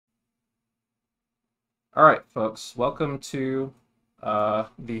All right, folks, welcome to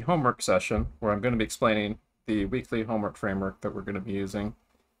the homework session where I'm going to be explaining the weekly homework framework that we're going to be using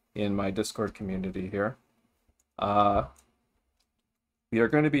in my Discord community here. Uh, we are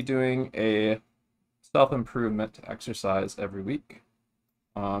going to be doing a self-improvement exercise every week.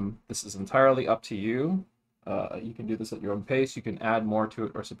 This is entirely up to you. You can do this at your own pace. You can add more to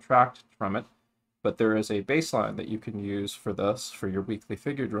it or subtract from it, but there is a baseline that you can use for this, for your weekly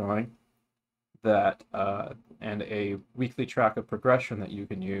figure drawing, that and a weekly track of progression that you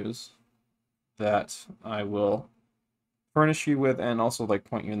can use that I will furnish you with and also like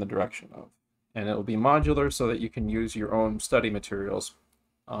point you in the direction of. And it will be modular so that you can use your own study materials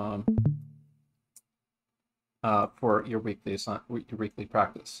um, for your weekly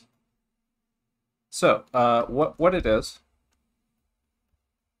practice. So what it is,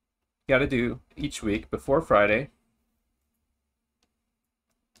 you got to do each week before Friday,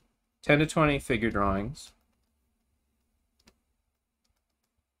 10 to 20 figure drawings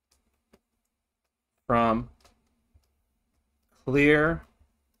from clear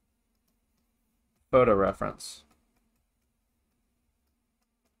photo reference.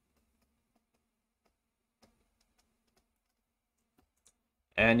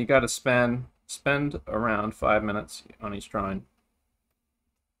 And you got to spend around 5 minutes on each drawing.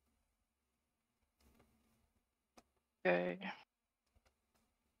 Okay.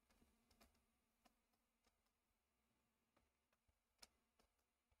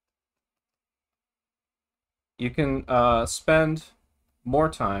 You can spend more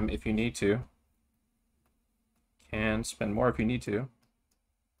time if you need to. Can spend more if you need to.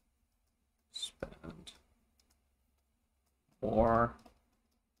 Spend more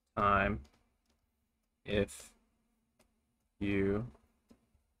time if you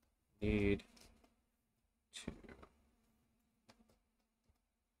need to.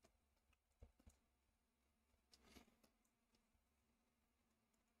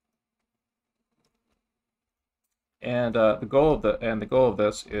 And the goal of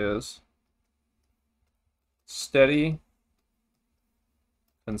this is steady,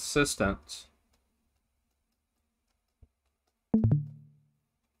 consistent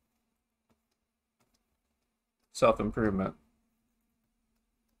self-improvement.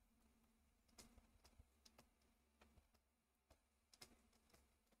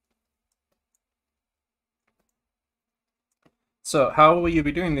 So how will you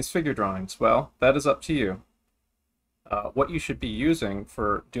be doing these figure drawings? Well, that is up to you. What you should be using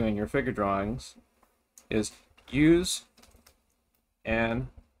for doing your figure drawings is use an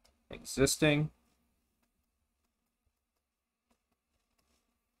existing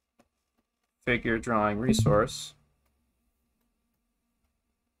figure drawing resource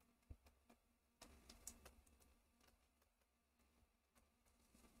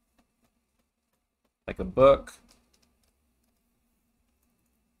like a book,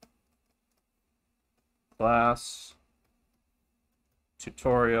 class,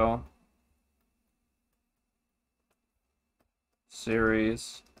 tutorial,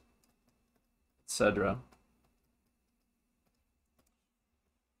 series, etc.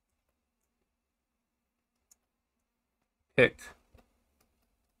 Pick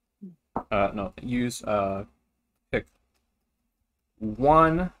no use pick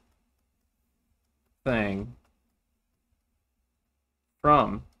one thing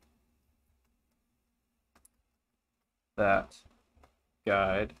from that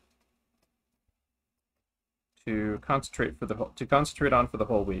guide to concentrate on for the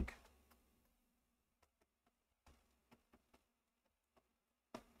whole week.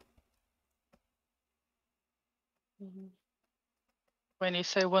 When you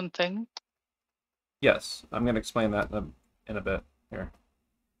say one thing, Yes, I'm going to explain that in a bit here.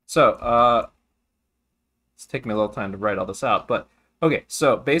 So, it's taking me a little time to write all this out, but okay,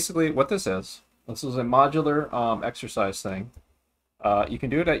 so basically what this is a modular exercise thing. You can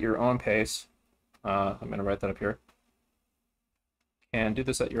do it at your own pace. I'm going to write that up here. Can do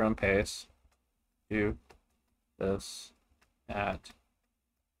this at your own pace. Do this at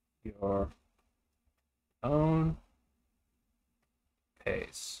your own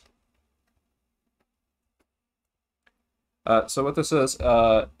pace. So what this is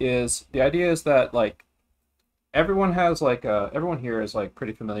the idea is that like everyone has like everyone here is like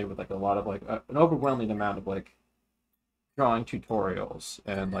pretty familiar with like a lot of like an overwhelming amount of like drawing tutorials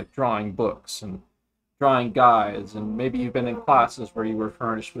and like drawing books and drawing guides, and maybe you've been in classes where you were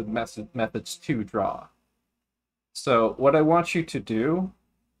furnished with methods to draw. So what I want you to do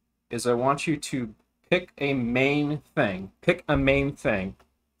is I want you to pick a main thing. Pick a main thing.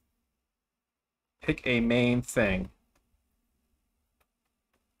 Pick a main thing.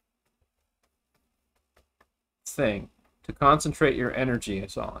 thing to concentrate your energy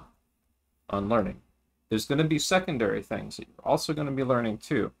on learning. There's going to be secondary things that you're also going to be learning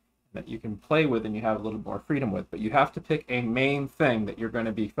too, that you can play with and you have a little more freedom with, but you have to pick a main thing that you're going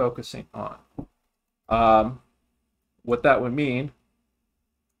to be focusing on. What that would mean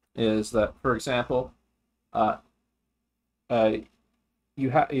is that, for example, you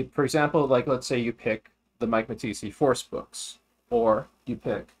have, for example, like let's say you pick the Mike Matisse Force books, or you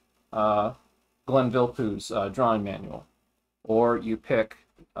pick Glenn Vilppu's drawing manual, or you pick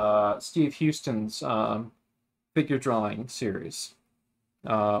Steve Houston's figure drawing series,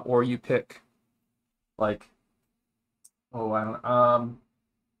 or you pick like, oh, I don't,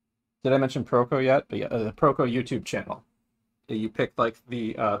 did I mention Proco yet? But yeah, the Proco YouTube channel. You pick like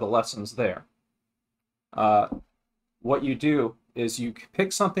the lessons there. What you do is you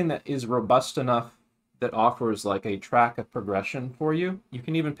pick something that is robust enough that offers like a track of progression for you. You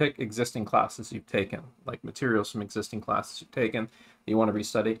can even pick existing classes you've taken, like materials from existing classes you've taken that you want to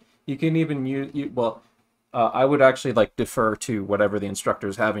restudy. You can even use, I would actually like defer to whatever the instructor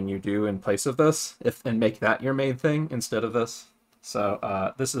is having you do in place of this, and make that your main thing instead of this.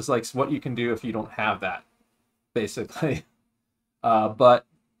 So this is like what you can do if you don't have that, basically. But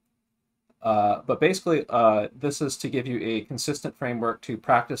basically, this is to give you a consistent framework to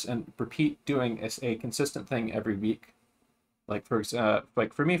practice and repeat doing a consistent thing every week. Like for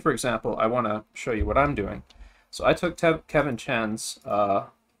me, for example, I want to show you what I'm doing. So I took Kevin Chen's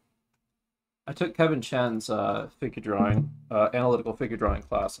figure drawing, analytical figure drawing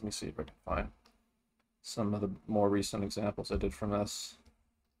class. Let me see if I can find some of the more recent examples I did from this.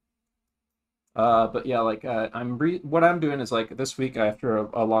 But yeah, like what I'm doing is like this week after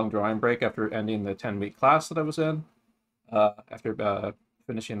a long drawing break after ending the 10-week class that I was in, after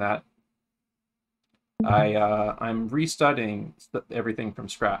finishing that, I'm restudying everything from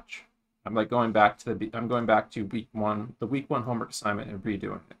scratch. I'm like going back to week one, the week one homework assignment, and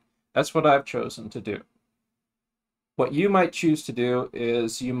redoing it. That's what I've chosen to do. What you might choose to do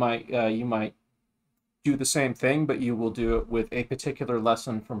is you might do the same thing, but you will do it with a particular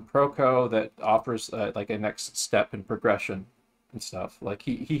lesson from Proco that offers like a next step in progression and stuff. Like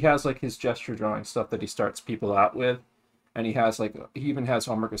he has like his gesture drawing stuff that he starts people out with, and he even has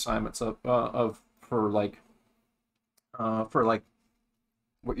homework assignments for like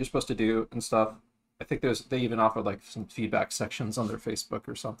what you're supposed to do and stuff. I think they even offer like some feedback sections on their Facebook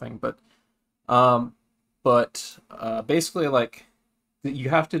or something. But basically like, you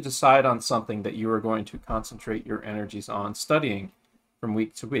have to decide on something that you are going to concentrate your energies on studying from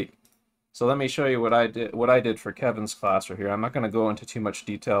week to week. So let me show you what I did for Kevin's class right here. I'm not going to go into too much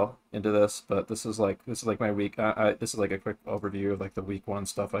detail into this, but this is like my week. This is like a quick overview of like the week one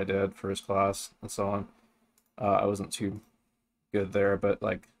stuff I did for his class and so on. I wasn't too good there, but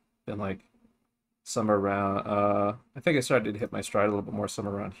like been like somewhere around. I think I started to hit my stride a little bit more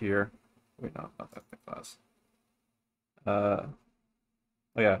somewhere around here. Wait, no, not that class.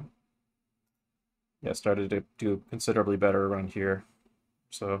 Oh yeah, started to do considerably better around here.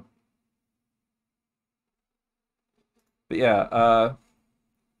 So, but yeah,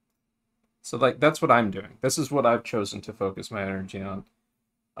 so like that's what I'm doing. This is what I've chosen to focus my energy on.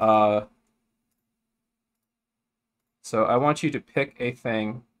 So I want you to pick a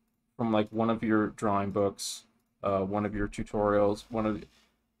thing from like one of your drawing books, one of your tutorials,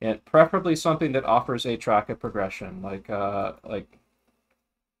 and preferably something that offers a track of progression, like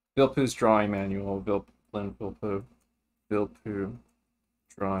Vilppu's drawing manual, Vilppu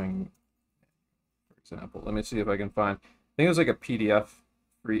drawing, for example. Let me see if I can find. I think it was like a PDF,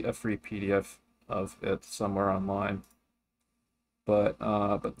 a free PDF of it somewhere online. But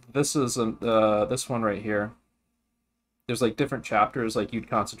this is this one right here. There's like different chapters. Like you'd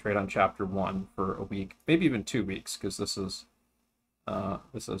concentrate on chapter 1 for a week, maybe even 2 weeks, because this is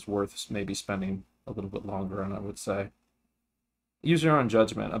worth maybe spending a little bit longer on, I would say. Use your own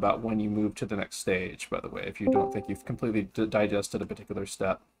judgment about when you move to the next stage, by the way, if you don't think you've completely digested a particular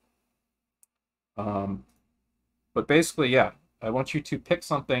step. But basically, yeah, I want you to pick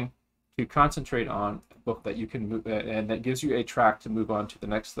something to concentrate on, a book that you can move, and that gives you a track to move on to the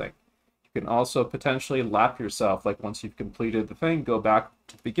next thing. You can also potentially lap yourself, like once you've completed the thing, go back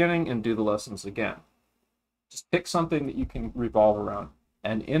to the beginning and do the lessons again. Just pick something that you can revolve around.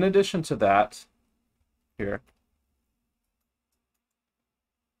 And in addition to that, here,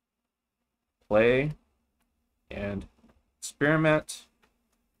 play and experiment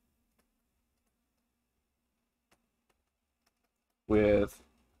with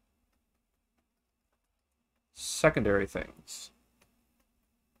secondary things.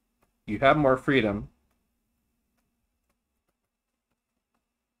 You have more freedom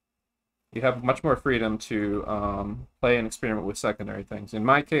you have much more freedom to play and experiment with secondary things. In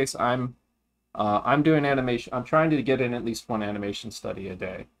my case, I'm doing animation. I'm trying to get in at least one animation study a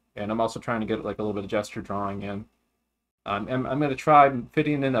day, and I'm also trying to get like a little bit of gesture drawing in. I'm going to try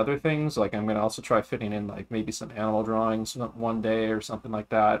fitting in other things. Like I'm going to also try fitting in like maybe some animal drawings one day or something like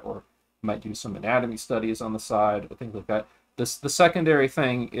that, or might do some anatomy studies on the side or things like that. The secondary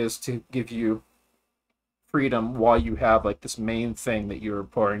thing is to give you freedom while you have like this main thing that you're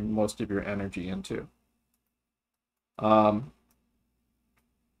pouring most of your energy into. Um,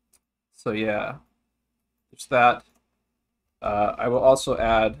 so yeah, there's that. I will also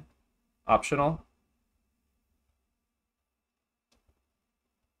add optional.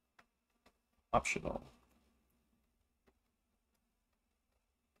 Optional.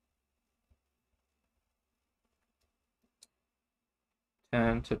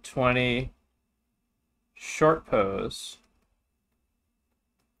 Ten to 20 short pose.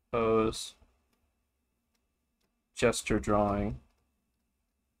 Pose. Gesture drawing.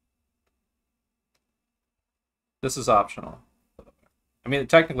 This is optional. I mean,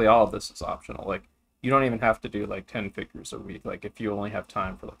 technically all of this is optional. Like, you don't even have to do like 10 figures a week. Like, if you only have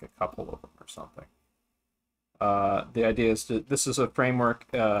time for like a couple of them or something. The idea is this is a framework.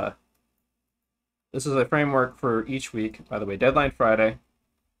 This is a framework for each week. By the way, deadline Friday.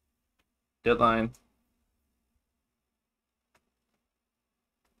 Deadline.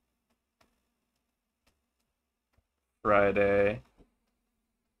 Friday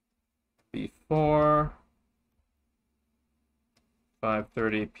before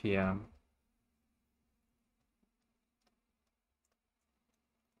 5:30 p.m.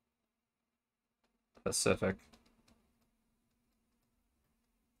 Pacific.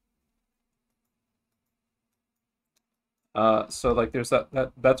 So like there's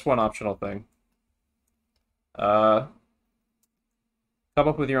that's one optional thing. Come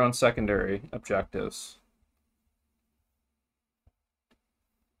up with your own secondary objectives.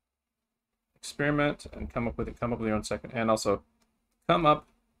 Experiment and come up with your own second, and also come up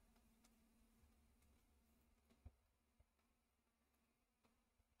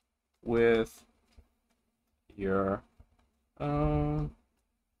with your own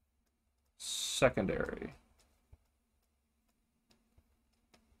secondary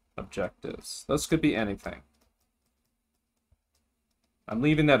objectives. This could be anything. I'm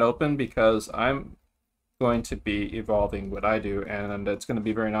leaving that open because I'm going to be evolving what I do, and it's going to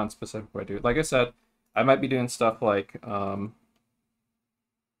be very non-specific what I do. Like I said, I might be doing stuff like I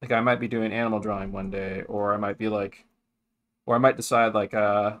might be doing animal drawing one day, or I might be like, or I might decide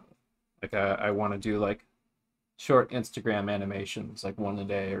I want to do like short Instagram animations, like one a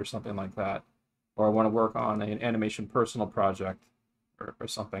day or something like that, or I want to work on an animation personal project or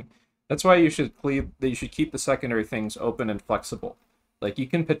something. That's why you should keep the secondary things open and flexible. Like you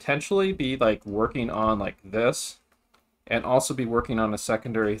can potentially be like working on like this and also be working on a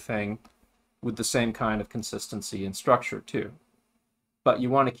secondary thing with the same kind of consistency and structure too. But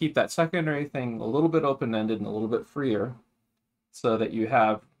you want to keep that secondary thing a little bit open-ended and a little bit freer so that you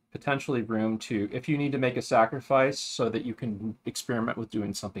have potentially room to, if you need to make a sacrifice so that you can experiment with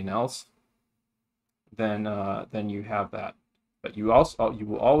doing something else, then you have that. But you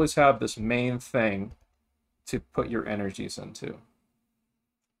will always have this main thing to put your energies into.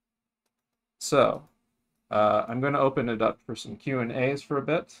 So I'm going to open it up for some Q&As for a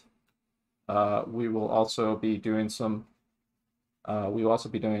bit. We will also be doing some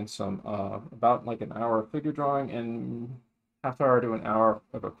about like an hour of figure drawing and half hour to an hour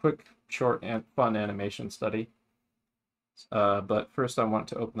of a quick, short, and fun animation study. But first I want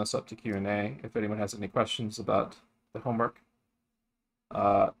to open this up to Q&A if anyone has any questions about the homework.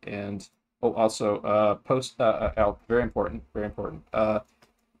 And also post, very important,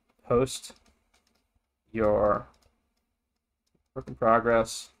 post your work in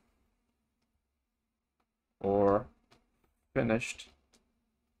progress or finished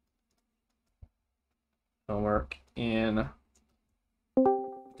homework in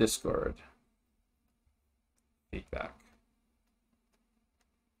Discord feedback.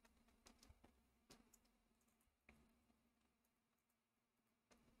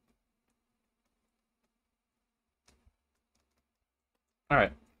 All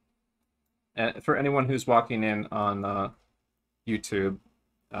right. And for anyone who's walking in on YouTube,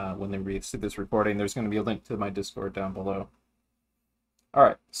 when they read through this recording, there's going to be a link to my Discord down below. All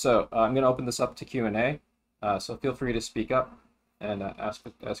right, so I'm going to open this up to Q&A. So feel free to speak up and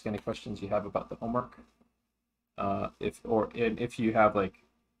ask any questions you have about the homework. If you have like,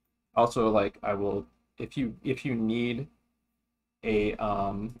 also like I will, if you need a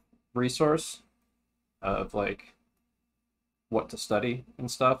resource of like what to study and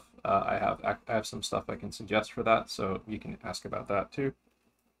stuff, I have some stuff I can suggest for that, so you can ask about that too.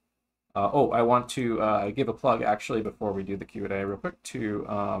 Oh, I want to give a plug actually before we do the Q&A real quick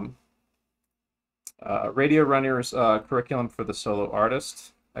to Radio Runner's curriculum for the solo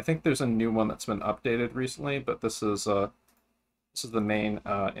artist. I think there's a new one that's been updated recently, but this is the main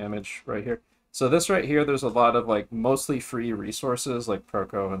image right here. So this right here, there's a lot of like mostly free resources like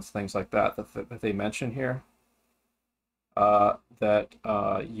Proco and things like that that they mention here. That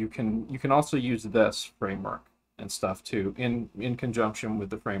you can also use this framework and stuff too in conjunction with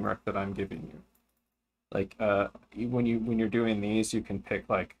the framework that I'm giving you. Like when you're doing these, you can pick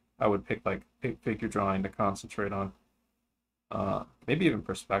like I would pick like figure drawing to concentrate on. Maybe even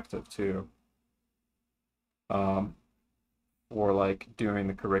perspective too. For like doing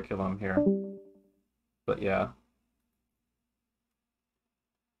the curriculum here. But yeah.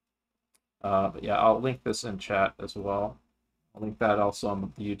 But yeah, I'll link this in chat as well. I'll link that also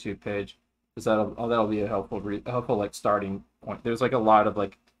on the YouTube page because that'll be a helpful like starting point. There's like a lot of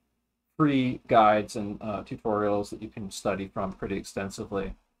like free guides and tutorials that you can study from pretty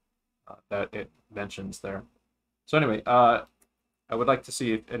extensively that it mentions there. So anyway, I would like to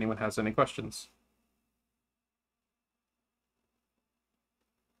see if anyone has any questions.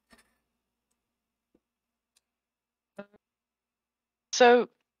 So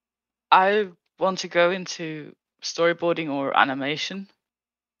I want to go into storyboarding or animation,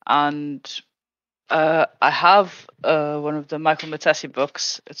 and I have one of the Michael Matesi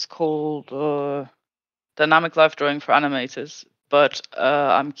books. It's called Dynamic Life Drawing for Animators. But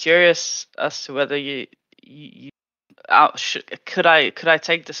I'm curious as to whether could I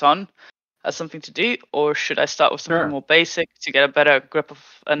take this on as something to do, or should I start with something Sure. more basic to get a better grip of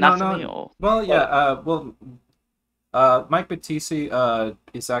anatomy? No. Or Well, yeah. Mike Batisi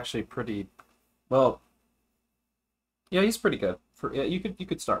is actually pretty well. Yeah, he's pretty good. For yeah, you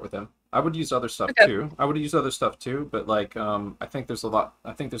could start with him. I would use other stuff okay, too. I would use other stuff too, but like I think there's a lot.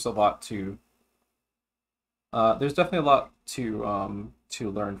 I think there's a lot to. There's definitely a lot to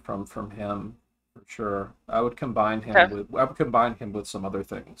learn from him for sure. okay, I would combine him with some other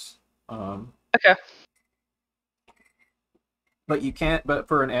things. okay. But you can't. But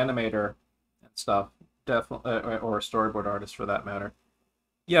for an animator and stuff, definitely, or a storyboard artist for that matter.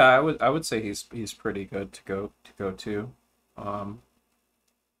 Yeah, I would say he's pretty good to go to. Um,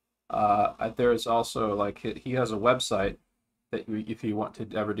 there's also like he has a website that if you want to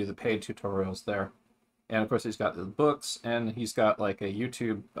ever do the paid tutorials there, and of course he's got the books and he's got like a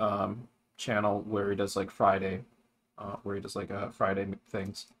YouTube channel where he does like Friday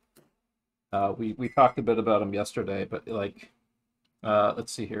things. We talked a bit about him yesterday, but like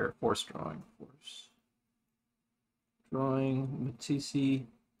let's see here, force drawing Matisse.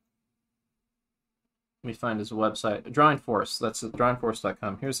 Let me find his website. Drawing Force. That's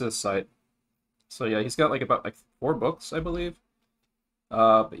drawingforce.com. Here's his site. So yeah, he's got like about like 4 books, I believe.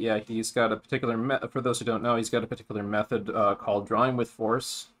 But yeah, he's got a particular for those who don't know, he's got a particular method called drawing with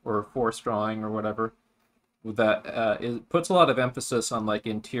force or force drawing or whatever. That it puts a lot of emphasis on like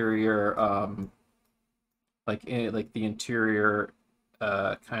interior, like the interior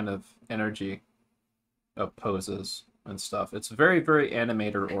kind of energy of poses and stuff. It's very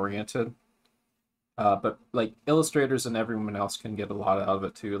animator oriented. But like illustrators and everyone else can get a lot out of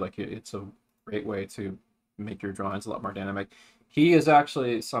it too. Like it's a great way to make your drawings a lot more dynamic. He is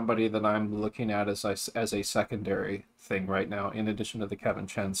actually somebody that I'm looking at as a secondary thing right now, in addition to the Kevin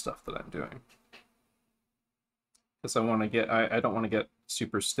Chen stuff that I'm doing. Because I don't want to get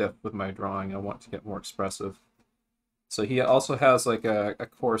super stiff with my drawing. I want to get more expressive. So he also has like a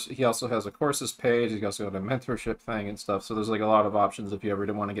course. He also has a courses page. He's also got a mentorship thing and stuff. So there's like a lot of options if you ever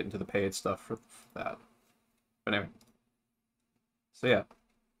want to get into the paid stuff for that. But anyway. So yeah.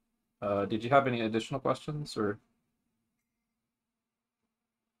 Did you have any additional questions or?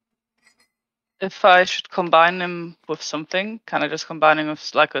 If I should combine them with something, can I just combine them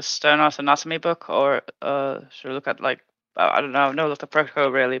with like a Stern Art anatomy book, or should I look at like I don't know, no look at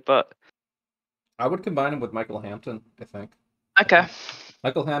Proco really, but I would combine him with Michael Hampton, I think. okay,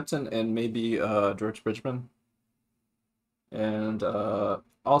 Michael Hampton and maybe George Bridgman. And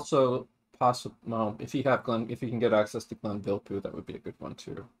also possible well, if you can get access to Glenn Vilppu, that would be a good one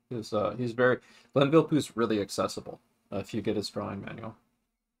too. Glenn Vilppu's really accessible if you get his drawing manual.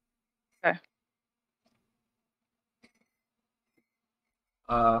 okay.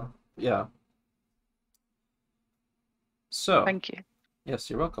 Yeah. So Thank you. yes,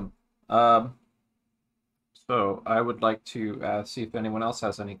 you're welcome. So I would like to see if anyone else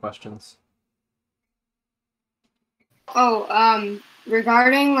has any questions. Oh,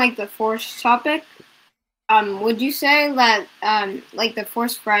 regarding like the force topic, Would you say that like the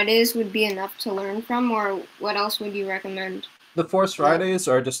Force Fridays would be enough to learn from, or what else would you recommend? The Force That Fridays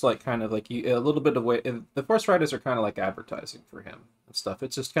are just like kind of like a little bit of way. The Force Fridays are kind of like advertising for him and stuff.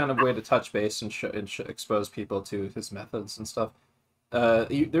 It's just kind of way to touch base and, expose people to his methods and stuff.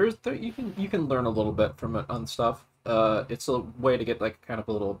 You can learn a little bit from it on stuff. It's a way to get like kind of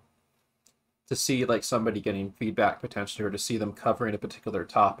a little to see like somebody getting feedback potentially, or to see them covering a particular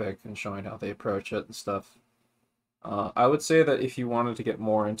topic and showing how they approach it and stuff. I would say that if you wanted to get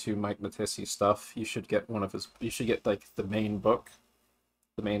more into Mike Matisse stuff, you should get one of his. You should get like the main book,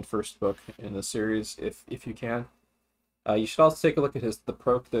 the main first book in the series, if you can. You should also take a look at the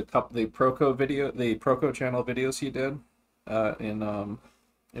Proco video, the Proco channel videos he did, in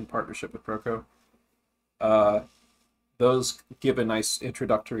partnership with Proco. Uh, those give a nice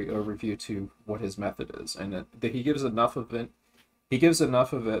introductory overview to what his method is, and he gives enough of it. He gives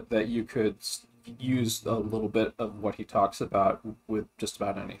enough of it that you could use a little bit of what he talks about with just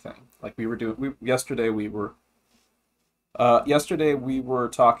about anything. Like yesterday we were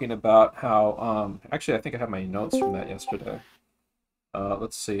talking about how actually I think I have my notes from that yesterday.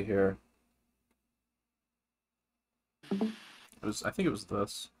 Let's see here. I think it was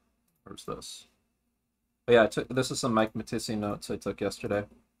this. Where's this? But yeah, this is some Mike Matisse notes I took yesterday.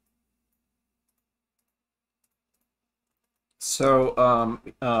 So,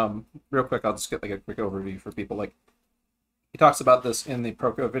 real quick, I'll just get like a quick overview for people. Like, he talks about this in the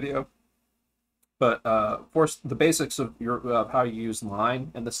Proco video, but force the basics of how you use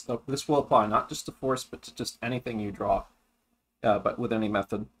line, and this will apply not just to force, but to just anything you draw, but with any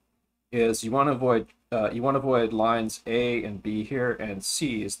method, is you want to avoid lines A and B here, and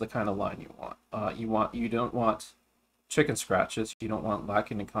C is the kind of line you want. You don't want chicken scratches. You don't want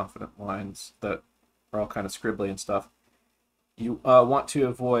lacking in confident lines that are all kind of scribbly and stuff. You want to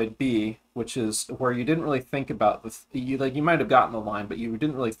avoid B, which is where you didn't really think about you might have gotten the line, but you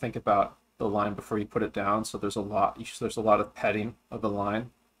didn't really think about the line before you put it down. So there's a lot of petting of the line.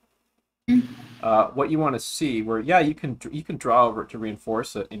 What you want to see, where you can draw over it to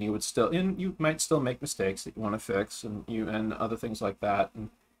reinforce it, and you might still make mistakes that you want to fix, and other things like that. And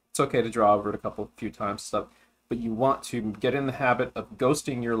it's okay to draw over it a few times, stuff. But you want to get in the habit of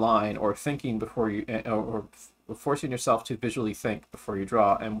ghosting your line, or thinking before you, or forcing yourself to visually think before you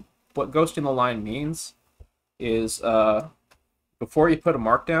draw. And what ghosting the line means is before you put a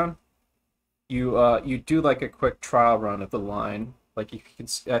mark down, you do like a quick trial run of the line. Like you can,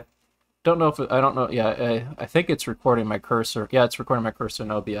 I don't know if I don't know. Yeah, I think it's recording my cursor. Yeah, it's recording my cursor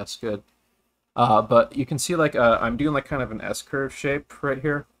in OBS. Good. But you can see like I'm doing like kind of an S curve shape right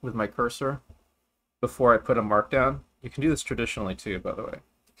here with my cursor before I put a mark down. You can do this traditionally too, by the way.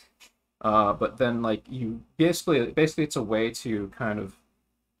 But then like you basically it's a way to kind of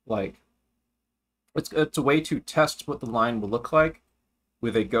like it's a way to test what the line will look like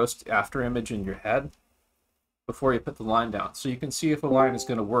with a ghost after image in your head before you put the line down. So you can see if a line is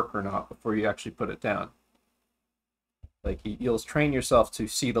going to work or not before you actually put it down. Like you'll train yourself to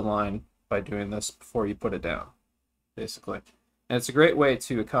see the line by doing this before you put it down, basically. And it's a great way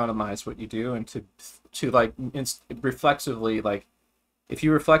to economize what you do, and to like reflexively, like if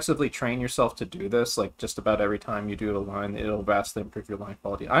you reflexively train yourself to do this, like just about every time you do a line, it'll vastly improve your line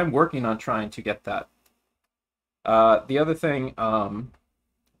quality. I'm working on trying to get that. The other thing, let's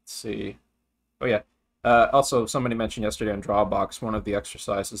see. Oh yeah. Also, somebody mentioned yesterday on Drawbox, one of the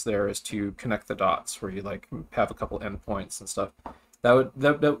exercises there is to connect the dots, where you like have a couple endpoints and stuff. That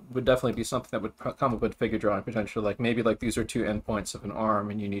would definitely be something that would come up with figure drawing potential. Like maybe like these are two endpoints of an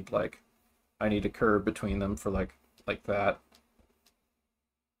arm, and you need like I need a curve between them for like that.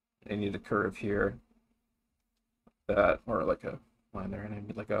 I need a curve here, that, or like a line there, and I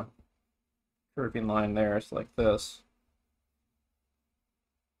need like a curving line there. It's like this.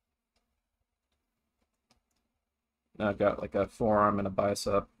 Now I've got like a forearm and a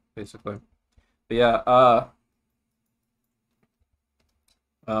bicep, basically. But yeah,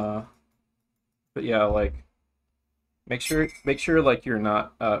 but yeah, like make sure like you're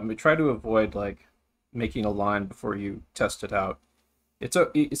not try to avoid like making a line before you test it out. It's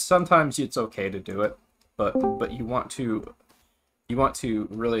sometimes it's okay to do it, but you want to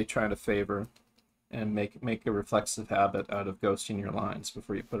really try to favor and make a reflexive habit out of ghosting your lines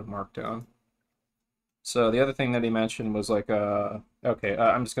before you put a mark down. So the other thing that he mentioned was like okay,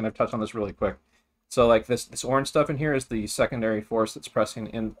 I'm just going to touch on this really quick. So like this orange stuff in here is the secondary force that's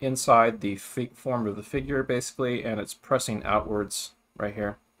pressing inside the form of the figure, basically, and it's pressing outwards right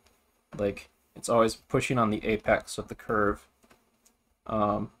here. Like it's always pushing on the apex of the curve,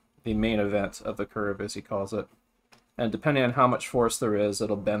 the main event of the curve, as he calls it. and depending on how much force there is,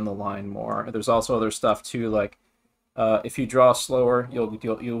 it'll bend the line more. There's also other stuff too, like if you draw slower,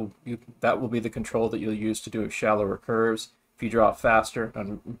 that will be the control that you'll use to do shallower curves. If you draw faster,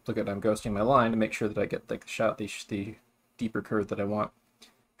 and look at, I'm ghosting my line to make sure that I get like the deeper curve that I want.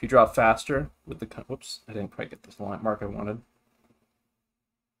 If you draw faster with the, whoops, I didn't quite get this line mark I wanted.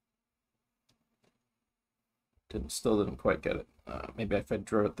 Still didn't quite get it. Maybe if I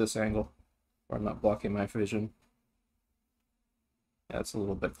drew at this angle, where I'm not blocking my vision. Yeah, it's a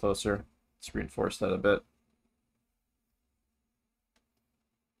little bit closer. Let's reinforce that a bit.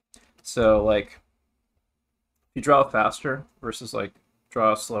 So like, if you draw faster versus like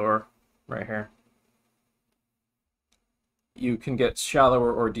draw slower right here, you can get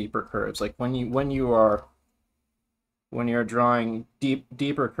shallower or deeper curves. Like when you're drawing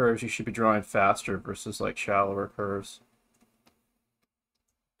deeper curves, you should be drawing faster versus like shallower curves,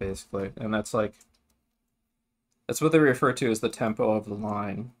 basically. And that's what they refer to as the tempo of the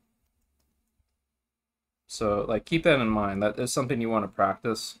line. So like keep that in mind. That is something you want to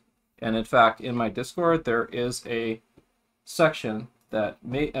practice. And in fact, in my Discord, there is a section that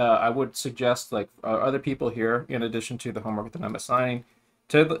I would suggest like other people here, in addition to the homework that I'm assigning,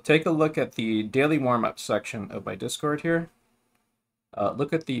 to take a look at the daily warm-up section of my Discord here.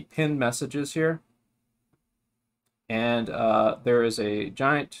 Look at the pinned messages here. And there is a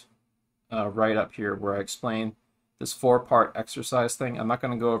giant write-up here where I explain this 4-part exercise thing. I'm not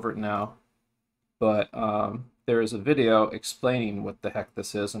going to go over it now, but there is a video explaining what the heck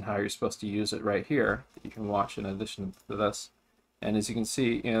this is and how you're supposed to use it right here that you can watch in addition to this. And as you can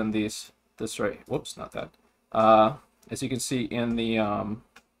see in this right, whoops, not that. As you can see in the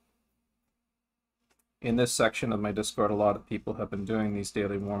in this section of my Discord, a lot of people have been doing these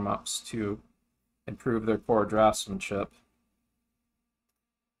daily warm-ups to improve their core draftsmanship.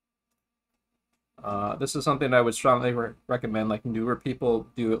 This is something I would strongly recommend. Like newer people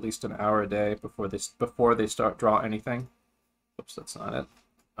do at least an hour a day before they start draw anything. Oops, that's not it.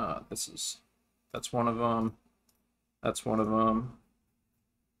 That's one of them. That's one of them.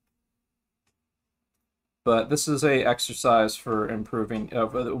 But this is a exercise for improving,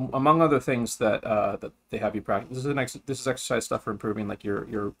 among other things that that they have you practice. This is exercise stuff for improving like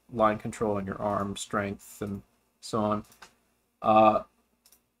your line control and your arm strength and so on.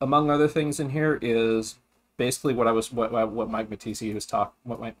 Among other things in here is basically what Mike Matisse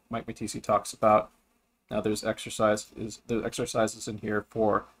talks about. Now there's exercises in here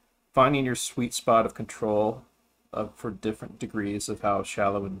for finding your sweet spot of control for different degrees of how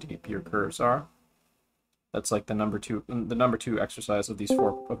shallow and deep your curves are. That's like the number two exercise of the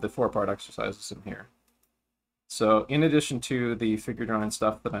 4-part exercises in here. So in addition to the figure drawing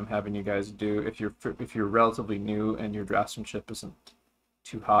stuff that I'm having you guys do, if you're relatively new and your draftsmanship isn't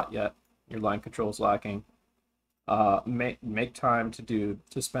too hot yet, your line control is lacking, make time to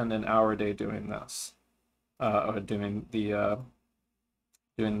spend an hour a day doing this, or doing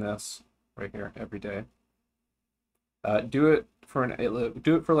this right here every day. Do it for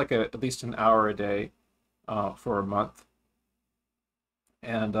like at least an hour a day for a month,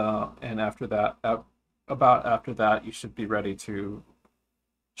 and after that, after that, you should be ready to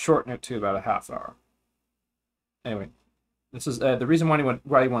shorten it to about a half hour. Anyway, this is the reason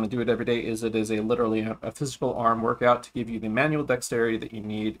why you want to do it every day is it is literally a physical arm workout to give you the manual dexterity that you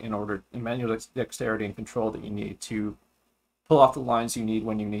need dexterity and control that you need to pull off the lines you need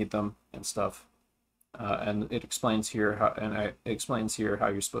when you need them and stuff. And it explains here how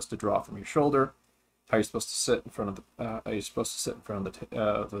you're supposed to draw from your shoulder, how you're supposed to sit in front of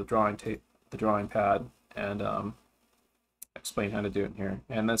the drawing pad, and explain how to do it here.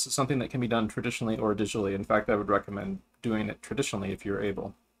 And this is something that can be done traditionally or digitally. In fact, I would recommend doing it traditionally if you're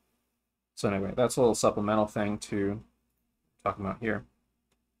able. So anyway, that's a little supplemental thing to talk about here.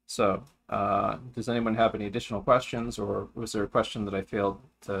 So does anyone have any additional questions, or was there a question that I failed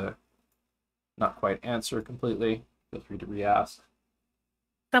to not quite answer completely? Feel free to re-ask.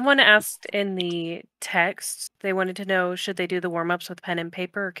 Someone asked in the text, they wanted to know, should they do the warm-ups with pen and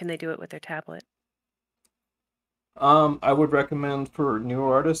paper, or can they do it with their tablet? I would recommend for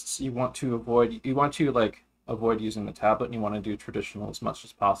newer artists, you want to avoid using the tablet, and you want to do traditional as much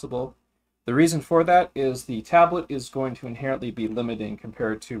as possible. The reason for that is the tablet is going to inherently be limiting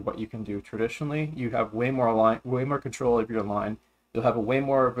compared to what you can do traditionally. You have way more control of your line. You'll have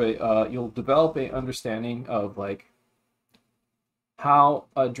you'll develop a understanding of like how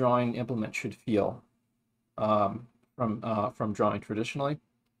a drawing implement should feel from drawing traditionally,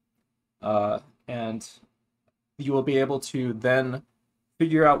 and you will be able to then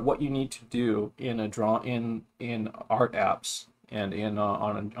figure out what you need to do in art apps and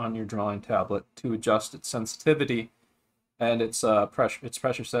on your drawing tablet to adjust its sensitivity and its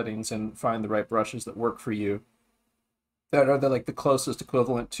pressure settings, and find the right brushes that work for you, that are like the closest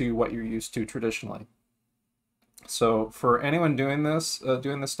equivalent to what you're used to traditionally. So for anyone doing this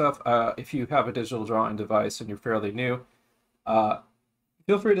stuff, if you have a digital drawing device and you're fairly new,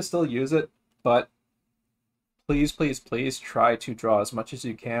 feel free to still use it, but please, please, please try to draw as much as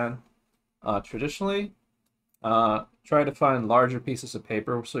you can traditionally. Try to find larger pieces of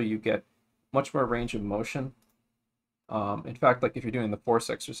paper so you get much more range of motion. In fact, like if you're doing the force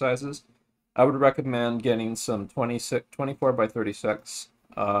exercises, I would recommend getting some 24 by 36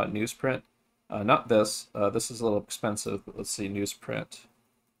 newsprint. Not this. This is a little expensive, but let's see, newsprint.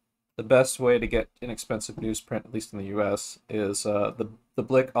 The best way to get inexpensive newsprint, at least in the U.S., is the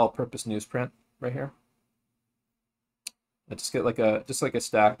Blick all-purpose newsprint right here. I just get like a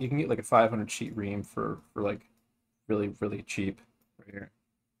stack. You can get like a 500 sheet ream for like really, really cheap right here.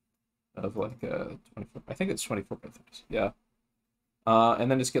 Of like 24, I think it's 24 by 30. Yeah. And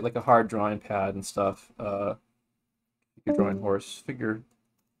then just get like a hard drawing pad and stuff. Figure drawing horse, figure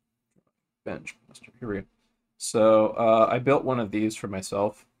bench. Here we go. So I built one of these for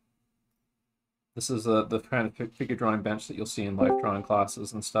myself. This is the kind of figure drawing bench that you'll see in life drawing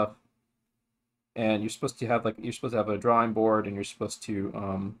classes and stuff. And you're supposed to have a drawing board, and you're supposed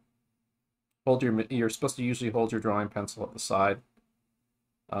to usually hold your drawing pencil at the side.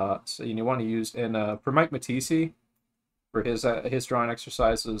 So you want to use, and for Mike Matisse, for his drawing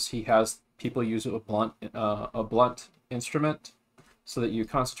exercises, he has people use it with a blunt instrument, so that you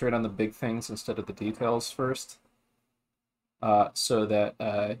concentrate on the big things instead of the details first. So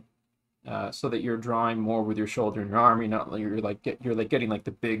that you're drawing more with your shoulder and your arm. You're getting like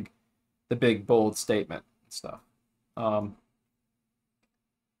the big bold statement and stuff.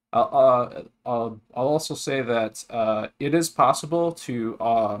 I'll also say that it is possible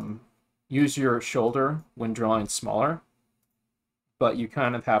to use your shoulder when drawing smaller, but you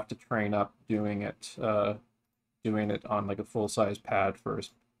kind of have to train up doing it on like a full-size pad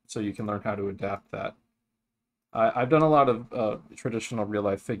first, so you can learn how to adapt that. I've done a lot of traditional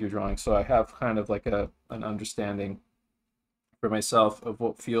real-life figure drawing, so I have kind of like an understanding for myself of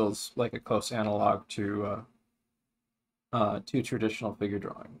what feels like a close analog to traditional figure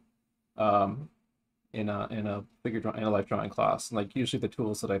drawing in a life drawing class. And like usually the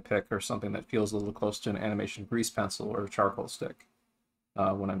tools that I pick are something that feels a little close to an animation grease pencil or a charcoal stick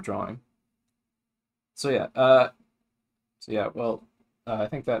when I'm drawing. So yeah, well, I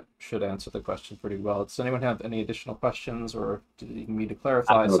think that should answer the question pretty well. Does anyone have any additional questions, or do you need me to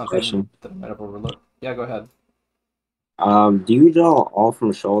clarify something question. that I might have overlooked? Yeah, go ahead. Do you draw all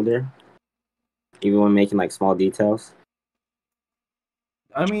from shoulder, even when making like small details?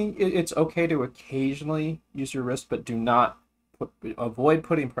 I mean, it's okay to occasionally use your wrist, but do not avoid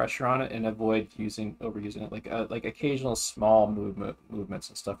putting pressure on it, and avoid overusing it. Like occasional small movements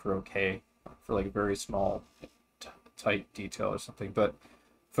and stuff are okay for like very small, tight detail or something. But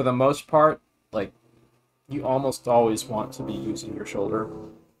for the most part, like you almost always want to be using your shoulder,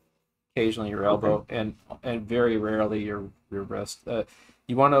 occasionally your elbow, and very rarely your wrist.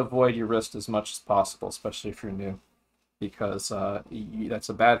 You want to avoid your wrist as much as possible, especially if you're new, because that's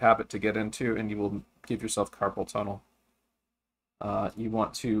a bad habit to get into, and you will give yourself carpal tunnel. You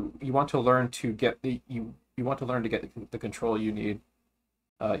want to learn to get the control you need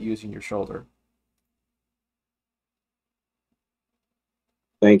using your shoulder.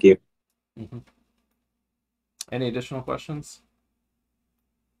 Thank you. Mm-hmm. Any additional questions?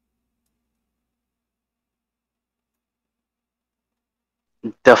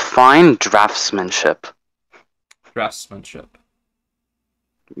 Define draftsmanship. Draftsmanship.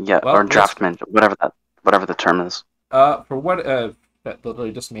 Yeah, Well, or draftsmanship, whatever the term is. For what that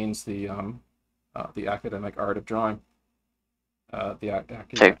literally just means the academic art of drawing.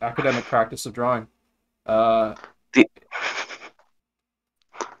 Academic practice of drawing.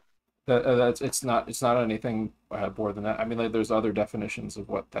 It's not anything more than that. I mean, like, there's other definitions of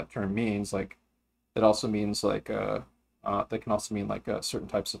what that term means. Like, it also means like that can also mean like certain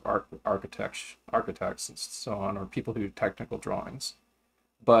types of architects and so on, or people who do technical drawings.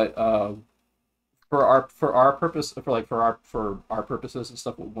 But for our purposes and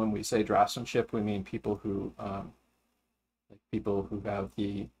stuff, when we say draftsmanship, we mean people who have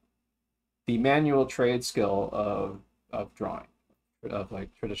the manual trade skill of drawing, of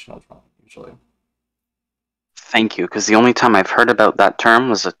like traditional drawing usually. Thank you, because the only time I've heard about that term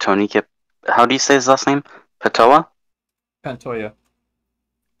was a Tony Kip. How do you say his last name? Pantoja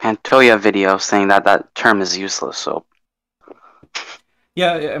video saying that term is useless. So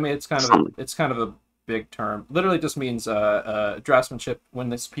yeah, I mean, it's kind of a big term. Literally just means draftsmanship.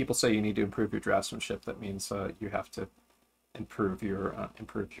 When people say you need to improve your draftsmanship, that means you have to improve your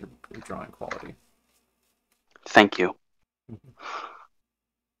drawing quality. Thank you.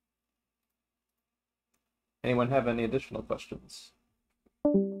 Anyone have any additional questions?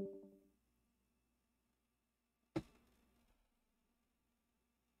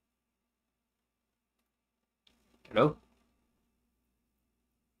 Hello?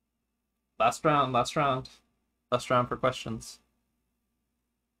 Last round for questions.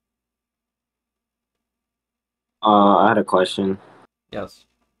 I had a question. Yes.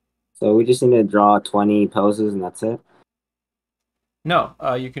 So we just need to draw 20 poses and that's it? No,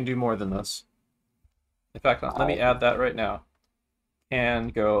 you can do more than this. In fact, let me add that right now. Can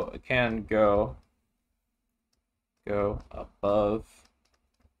go above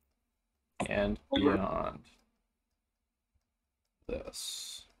and beyond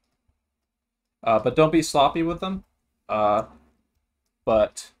this. But don't be sloppy with them.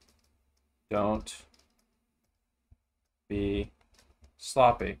 But don't be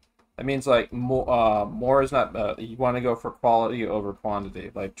sloppy. That means like more is not. You want to go for quality over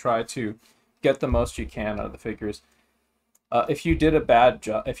quantity. Like try to get the most you can out of the figures. If you did a bad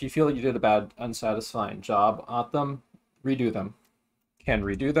job, if you feel like you did a bad, unsatisfying job at them, redo them. Can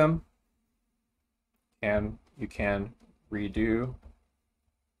redo them. You can redo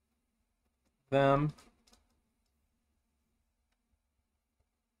them.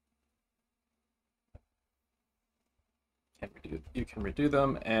 You can redo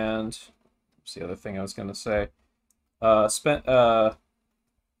them, and what's the other thing I was going to say? Spend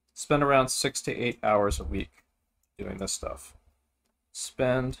around 6 to 8 hours a week doing this stuff.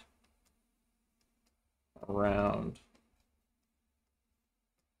 Spend around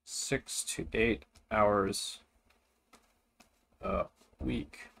 6 to 8 hours a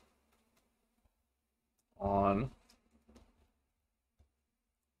week on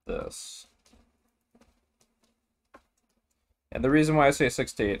this. And the reason why I say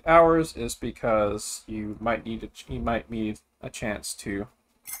 6 to 8 hours is because you might need a chance to,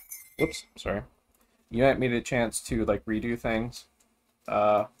 whoops, sorry. You might need a chance to like redo things.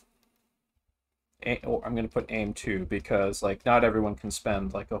 I'm going to put aim 2 because like not everyone can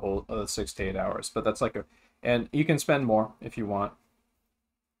spend like a whole 6 to 8 hours, but that's like and you can spend more if you want.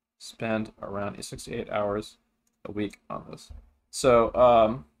 Spend around 6 to 8 hours a week on this.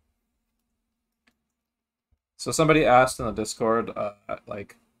 So so somebody asked in the Discord,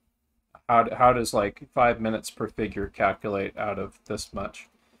 like, how does like 5 minutes per figure calculate out of this much?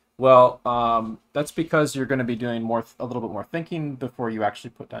 Well, that's because you're going to be doing a little bit more thinking before you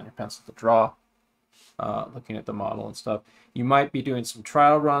actually put down your pencil to draw, looking at the model and stuff. You might be doing some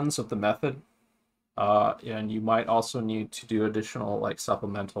trial runs of the method, and you might also need to do additional like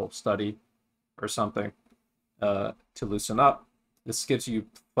supplemental study or something to loosen up. This gives you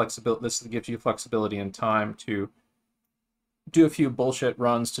flexibility. This gives you flexibility and time to do a few bullshit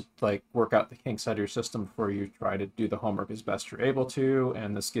runs to like work out the kinks out of your system before you try to do the homework as best you're able to.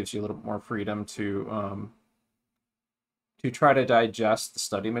 And this gives you a little bit more freedom to try to digest the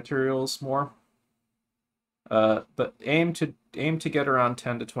study materials more. But aim to get around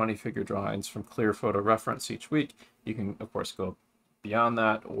 10 to 20 figure drawings from clear photo reference each week. You can of course go beyond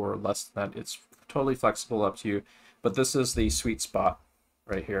that or less than that. It's totally flexible, up to you. But this is the sweet spot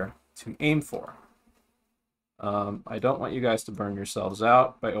right here to aim for. I don't want you guys to burn yourselves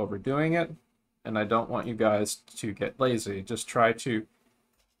out by overdoing it, and I don't want you guys to get lazy. Just try to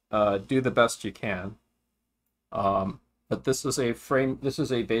do the best you can. But this is a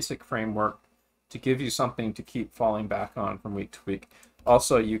basic framework to give you something to keep falling back on from week to week.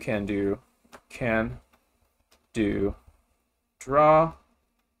 Also, you can do draw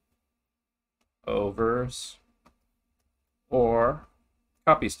overs or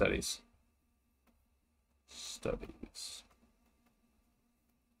copy studies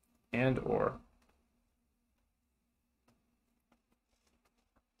and or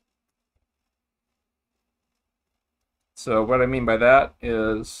so what I mean by that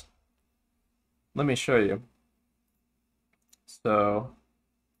is, let me show you. So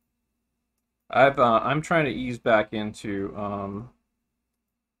I'm trying to ease back into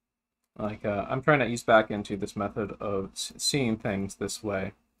I'm trying to ease back into this method of seeing things this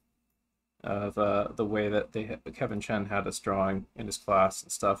way, of the way that Kevin Chen had us drawing in his class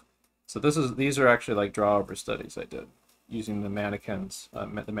and stuff. So these are actually like draw over studies I did using the mannequins,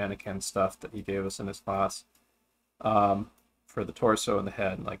 the mannequin stuff that he gave us in his class, for the torso and the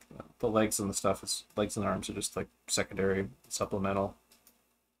head. And like the legs and the stuff, legs and arms are just like secondary, supplemental.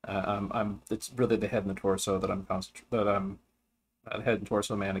 It's really the head and the torso that I'm head and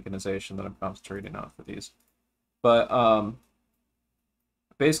torso mannequinization that I'm concentrating on for these. But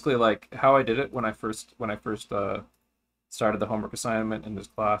basically, like how I did it when I first started the homework assignment in this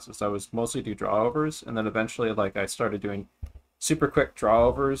class is I was mostly do drawovers, and then eventually like I started doing super quick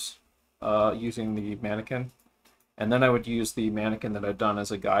drawovers using the mannequin, and then I would use the mannequin that I'd done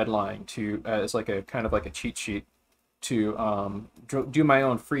as a guideline to as like a kind of like a cheat sheet to do my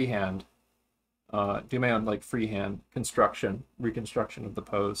own freehand like freehand reconstruction of the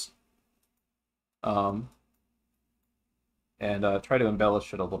pose, and try to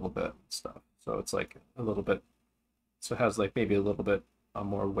embellish it a little bit and stuff. So it's like a little bit, so it has like maybe a little bit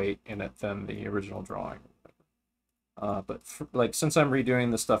more weight in it than the original drawing. But like since I'm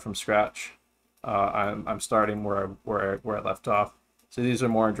redoing this stuff from scratch, I'm starting where I left off. So these are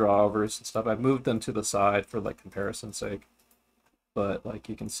more drawovers and stuff. I've moved them to the side for like comparison's sake, but like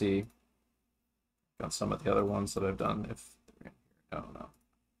you can see on some of the other ones that I've done, if they're in here, I don't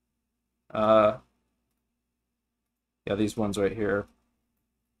know. Yeah, these ones right here,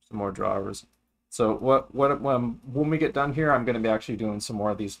 some more drawovers. So when we get done here, I'm going to be actually doing some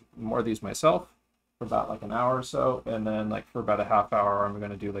more of these myself for about like an hour or so, and then like for about a half hour, I'm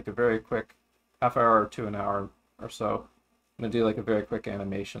going to do like a very quick half hour to an hour or so. I'm going to do like a very quick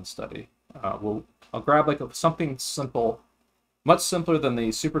animation study. I'll grab like something simple, much simpler than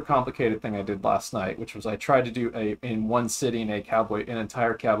the super complicated thing I did last night, which was I tried to do in one sitting an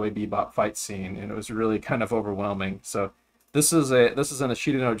entire Cowboy Bebop fight scene, and it was really kind of overwhelming. So this is in a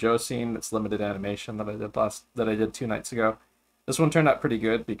Shida no Joe scene that's limited animation that I did 2 nights ago. This one turned out pretty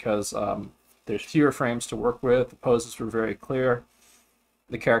good because there's fewer frames to work with. The poses were very clear.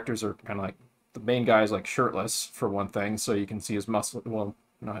 The characters are kind of like, the main guy is like shirtless for one thing, so you can see his muscle. Well,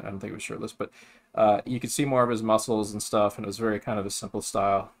 no, I don't think it was shirtless, but you could see more of his muscles and stuff, and it was very kind of a simple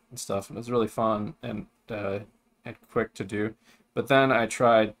style and stuff, and it was really fun and quick to do. But then I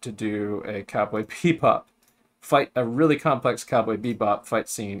tried to do a Cowboy Bebop fight, a really complex Cowboy Bebop fight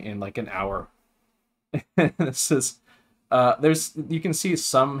scene in like an hour. This is you can see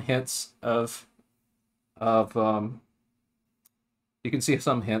some hints of you can see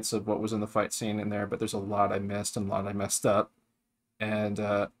some hints of what was in the fight scene in there, but there's a lot I missed and a lot I messed up, and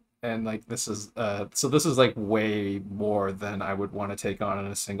like this is so this is like way more than I would want to take on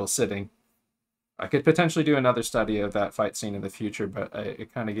in a single sitting. I could potentially do another study of that fight scene in the future, but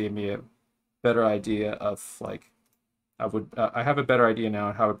it kind of gave me a better idea of like I have a better idea now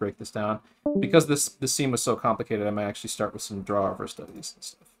on how to break this down, because this scene was so complicated. I might actually start with some drawover studies and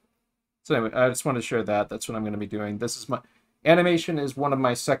stuff. So anyway, I just wanted to share that. That's what I'm going to be doing. This is my animation is one of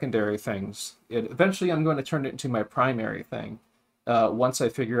my secondary things. Eventually, I'm going to turn it into my primary thing. Once I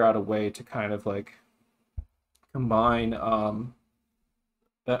figure out a way to kind of like combine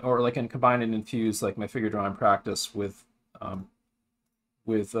combine and infuse like my figure drawing practice with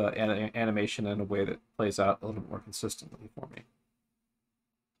animation in a way that plays out a little bit more consistently for me.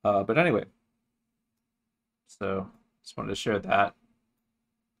 But anyway, so just wanted to share that.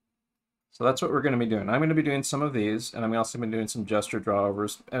 So that's what we're going to be doing. I'm going to be doing some of these, and I'm also going to be doing some gesture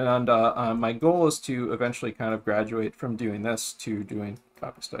drawovers. And my goal is to eventually kind of graduate from doing this to doing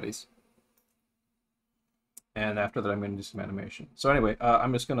copy studies. And after that, I'm going to do some animation. So anyway,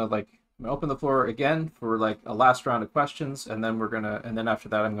 I'm just going to open the floor again for like a last round of questions, and then then after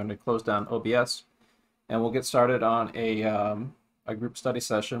that, I'm going to close down OBS, and we'll get started on a group study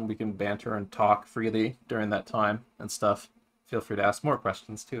session. We can banter and talk freely during that time and stuff. Feel free to ask more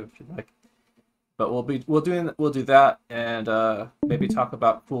questions too if you'd like. But we'll do that, and maybe talk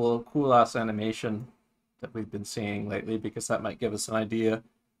about cool ass animation that we've been seeing lately, because that might give us an idea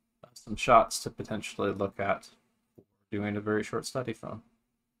of some shots to potentially look at doing a very short study from.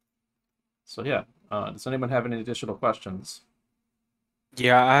 So yeah, does anyone have any additional questions?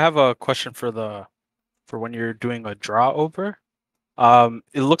 Yeah, I have a question for when you're doing a draw over.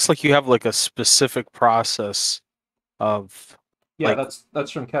 It looks like you have like a specific process of. Yeah, like,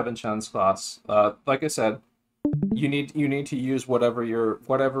 that's from Kevin Chen's class. Like I said, you need to use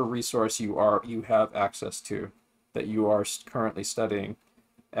whatever resource you have access to that you are currently studying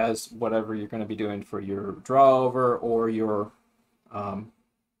as whatever you're going to be doing for your draw over or your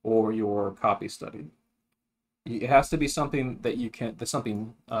copy study. It has to be something that you can,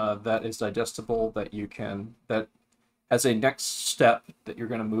 that is digestible, that has a next step that you're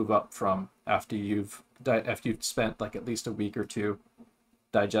going to move up from after you've spent like at least a week or two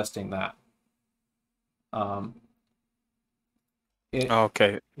digesting that.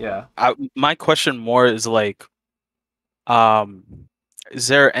 okay. Yeah. My question more is like, is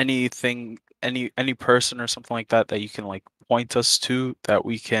there anything, any person or something like that that you can like point us to that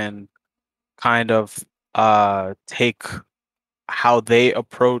we can kind of take how they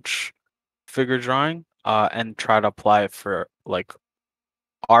approach figure drawing and try to apply it for like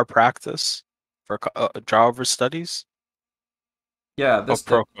our practice for draw over studies? Yeah, Oh,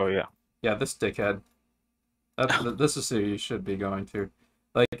 Proco, yeah. yeah, this dickhead. This is who you should be going to.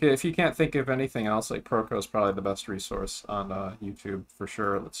 Like, if you can't think of anything else, like Proco is probably the best resource on YouTube for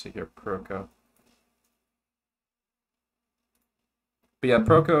sure. Let's see here, Proco. But yeah,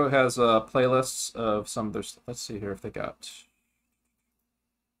 Proco has playlists of some of their. Let's see here if they got.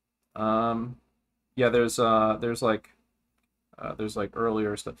 Yeah, there's like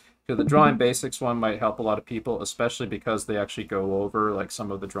earlier stuff. Because the drawing basics one might help a lot of people, especially because they actually go over like some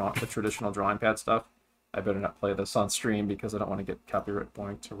of the traditional drawing pad stuff. I better not play this on stream because I don't want to get copyright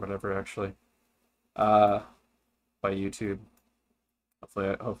points or whatever actually. By YouTube.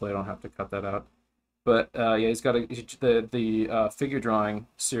 Hopefully I don't have to cut that out. But yeah, he's got the figure drawing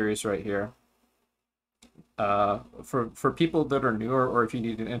series right here. For people that are newer, or if you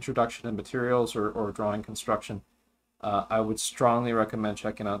need an introduction to materials or drawing construction, I would strongly recommend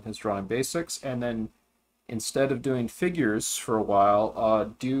checking out his drawing basics. And then instead of doing figures for a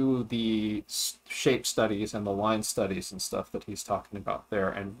while, do the shape studies and the line studies and stuff that he's talking about there,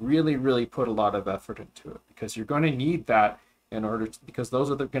 and really, really put a lot of effort into it, because you're going to need that in order to, because those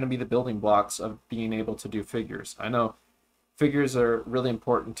are going to be the building blocks of being able to do figures. I know figures are really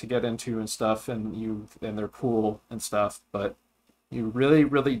important to get into and stuff, and they're cool and stuff, but you really,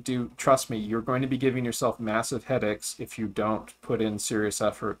 really do, trust me, you're going to be giving yourself massive headaches if you don't put in serious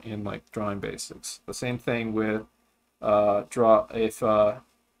effort in like drawing basics. The same thing with if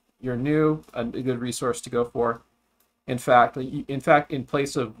you're new, a good resource to go for. In fact, in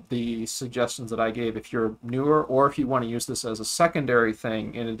place of the suggestions that I gave, if you're newer, or if you want to use this as a secondary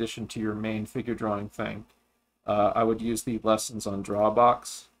thing in addition to your main figure drawing thing, I would use the lessons on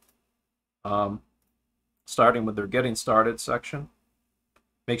Drawbox, starting with their getting started section.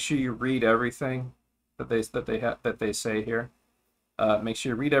 Make sure you read everything that they say here. Make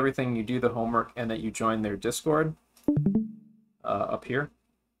sure you read everything, you do the homework, and that you join their Discord up here.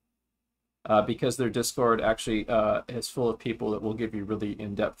 Because their Discord actually is full of people that will give you really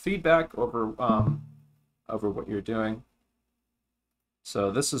in-depth feedback over what you're doing.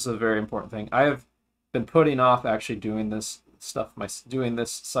 So this is a very important thing. I have been putting off actually doing this stuff, doing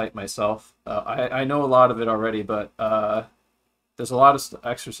this site myself. I know a lot of it already, but there's a lot of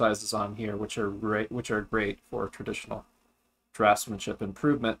exercises on here which are great for traditional draftsmanship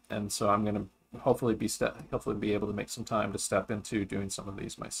improvement, and so I'm going to hopefully be able to make some time to step into doing some of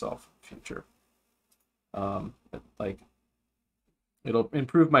these myself in the future. Like, it'll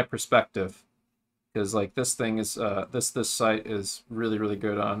improve my perspective, because like this thing is this site is really, really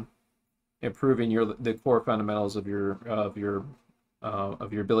good on improving the core fundamentals of your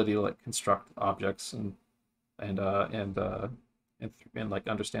ability to like construct objects and like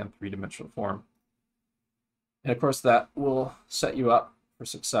understand three-dimensional form. And of course that will set you up for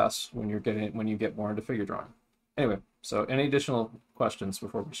success when you get more into figure drawing. Anyway, so any additional questions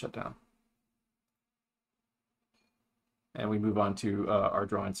before we shut down? And we move on to our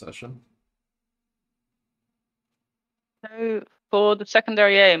drawing session. So for the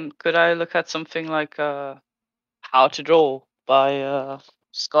secondary aim, could I look at something like How to Draw by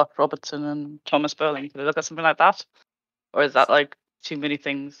Scott Robertson and Thomas Berling? Could I look at something like that? Or is that like too many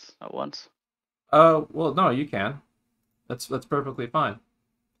things at once? Well, no, you can. That's perfectly fine.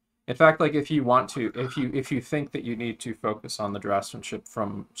 In fact, like if you want to, if you think that you need to focus on the draftsmanship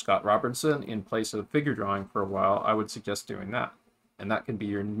from Scott Robertson in place of figure drawing for a while, I would suggest doing that, and that can be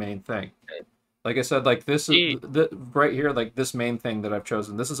your main thing. Like I said, like this is right here, like this main thing that I've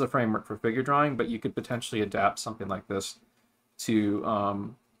chosen. This is a framework for figure drawing, but you could potentially adapt something like this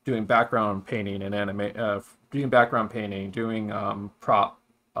to doing background painting and doing background painting, doing prop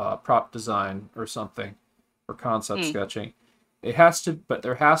design or something, or concept sketching. There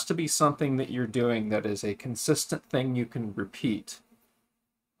has to be something that you're doing that is a consistent thing you can repeat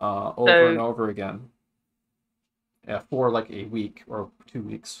over and over again. Yeah, for like a week or 2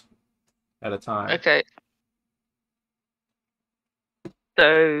 weeks at a time. Okay.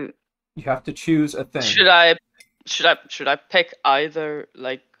 So you have to choose a thing. Should I pick either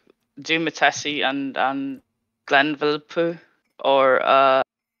like do Matessi and Glenn Villepeu, or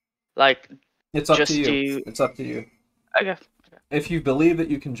like it's up to you. It's up to you. Okay. If you believe that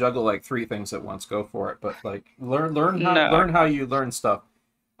you can juggle like 3 things at once, go for it. But like learn how you learn stuff.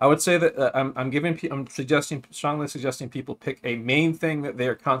 I would say that I'm strongly suggesting people pick a main thing that they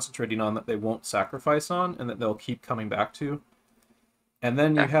are concentrating on, that they won't sacrifice on, and that they'll keep coming back to. And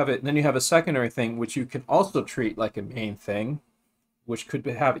then you have a secondary thing which you can also treat like a main thing, which could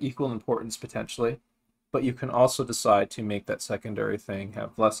have equal importance potentially, but you can also decide to make that secondary thing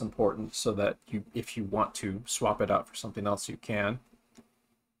have less importance, so that if you want to swap it out for something else, you can.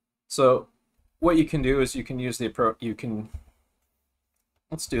 So what you can do is you can use the approach, you can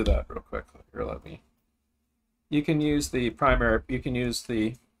let's do that real quick. Here, let me. You can use the primary. You can use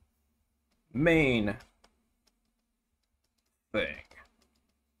the main thing.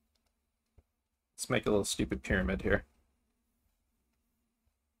 Let's make a little stupid pyramid here.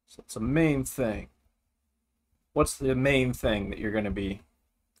 So it's a main thing. What's the main thing that you're going to be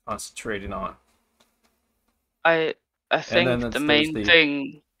concentrating on? I think the main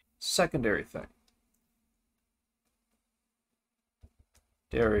thing. Secondary thing.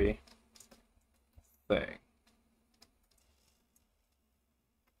 Dairy thing.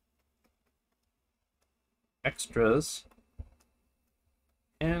 Extras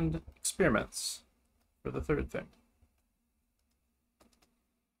and experiments for the third thing.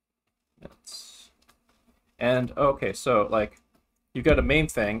 And okay, so like you've got a main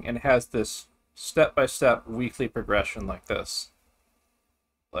thing and it has this step-by-step weekly progression like this.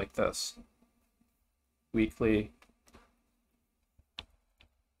 Like this. Weekly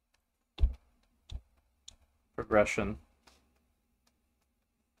progression.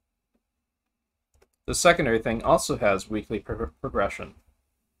 The secondary thing also has weekly progression.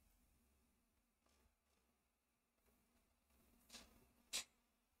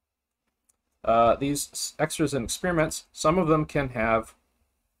 These extras and experiments, some of them can have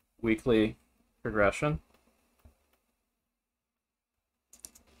weekly progression.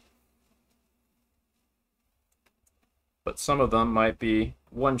 But some of them might be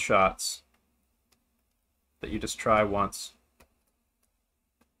one-shots that you just try once.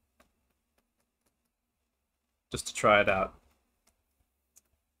 Just to try it out.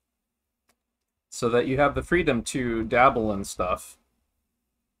 So that you have the freedom to dabble in stuff.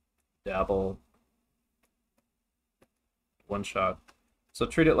 Dabble. One shot. So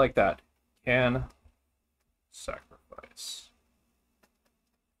treat it like that. Can sacrifice.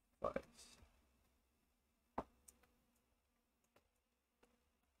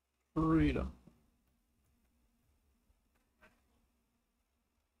 Freedom.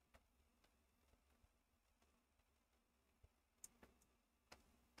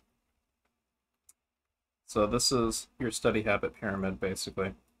 So this is your study habit pyramid,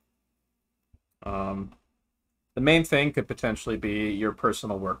 basically. The main thing could potentially be your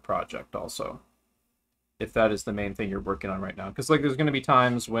personal work project also, if that is the main thing you're working on right now. Because like there's going to be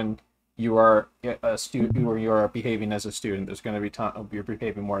times when you are a student or you are behaving as a student. There's going to be time you're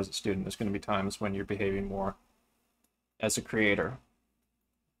behaving more as a student. There's going to be times when you're behaving more as a creator.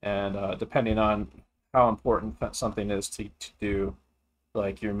 And depending on how important something is to do,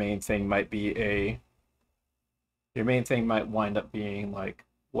 like your main thing might be your main thing might wind up being like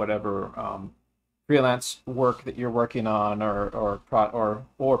whatever freelance work that you're working on,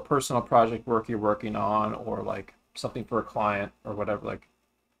 or personal project work you're working on, or like something for a client or whatever. Like,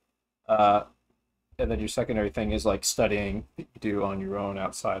 and then your secondary thing is like studying that you do on your own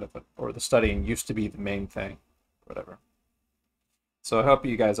outside of it, or the studying used to be the main thing, whatever. So I hope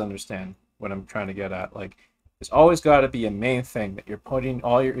you guys understand what I'm trying to get at. Like, there's always got to be a main thing that you're putting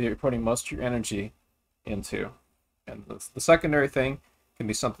most of your energy into. And the secondary thing can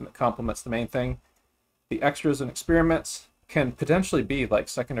be something that complements the main thing. The extras and experiments can potentially be like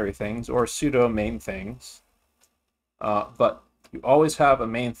secondary things or pseudo main things. But you always have a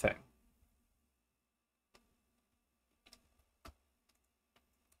main thing.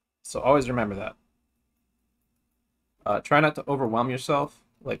 So always remember that. Try not to overwhelm yourself.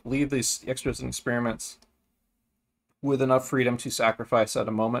 Like, leave these extras and experiments with enough freedom to sacrifice at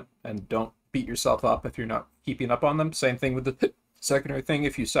a moment, and don't beat yourself up if you're not keeping up on them. Same thing with the secondary thing.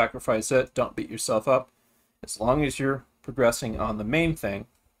 If you sacrifice it, don't beat yourself up. As long as you're progressing on the main thing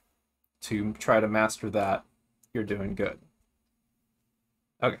to try to master that, you're doing good.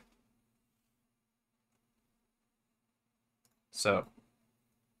 Okay. So,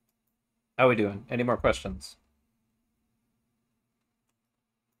 how are we doing? Any more questions?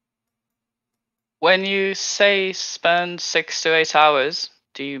 When you say spend 6 to 8 hours,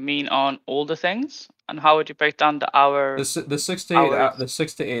 do you mean on all the things? And how would you break down the hour? The 6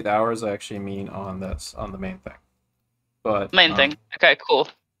 to 8 hours I actually mean on the main thing. But main thing. Okay, cool.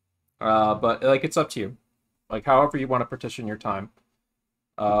 But like, it's up to you. Like, however you want to partition your time.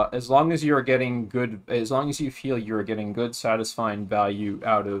 As long as you're getting good, as long as you feel you're getting good, satisfying value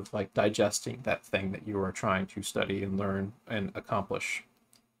out of like digesting that thing that you are trying to study and learn and accomplish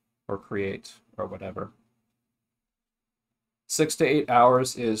or create or whatever. 6 to 8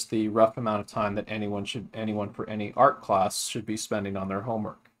 hours is the rough amount of time that anyone for any art class should be spending on their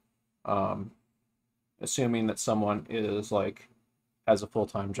homework. Assuming that someone is like has a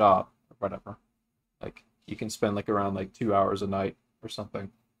full-time job or whatever. Like, you can spend like around like 2 hours a night or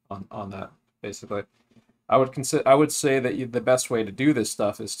something on that, basically. I would say that the best way to do this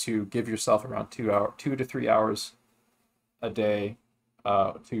stuff is to give yourself around 2 to 3 hours a day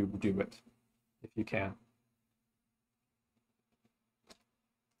to do it, if you can.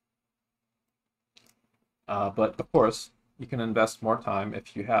 But of course, you can invest more time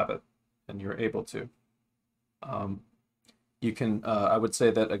if you have it and you're able to. You can. I would say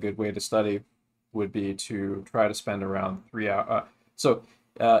that a good way to study would be to try to spend around 3 hours.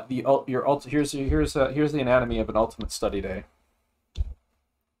 Here's the anatomy of an ultimate study day.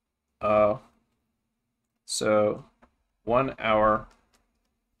 So 1 hour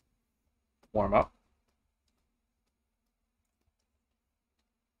warm up.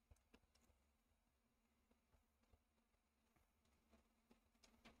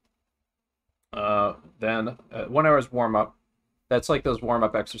 Then 1 hour's warm up. That's like those warm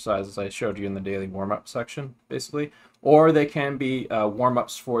up exercises I showed you in the daily warm up section, basically. Or they can be warm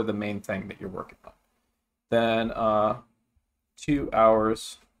ups for the main thing that you're working on. Then 2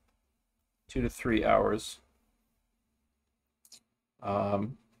 hours, 2 to 3 hours,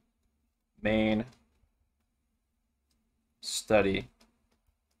 main study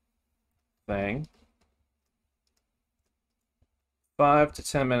thing. 5 to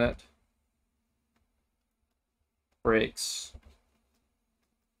 10 minute breaks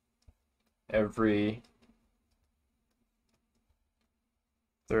every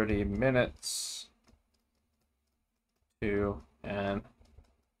 30 minutes to an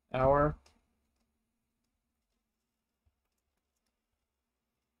hour.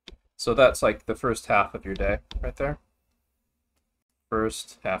 So that's like the first half of your day right there.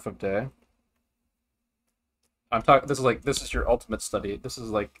 First half of day. I'm talking, this is your ultimate study. This is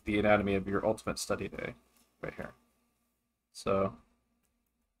like the anatomy of your ultimate study day right here. So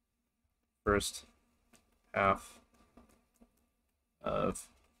first half of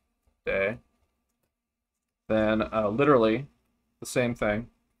day. Then literally the same thing,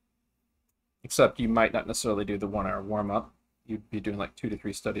 except you might not necessarily do the 1 hour warm up. You'd be doing like 2 to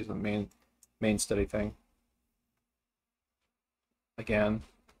 3 studies of the main study thing. Again.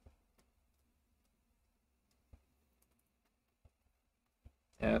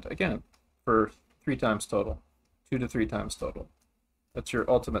 And again, for 3 times total. 2 to 3 times total. That's your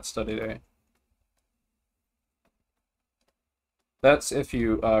ultimate study day. That's if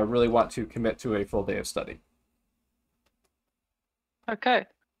you really want to commit to a full day of study. Okay,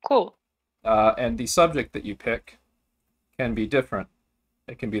 cool. And the subject that you pick can be different.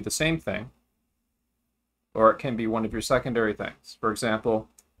 It can be the same thing, or it can be one of your secondary things. For example,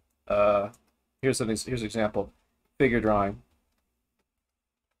 here's an example: figure drawing,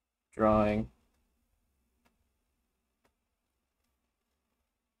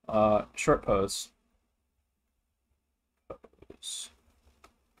 short pose,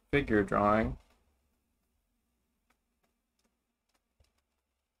 figure drawing,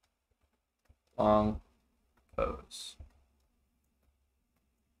 long pose,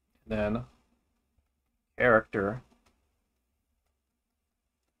 then character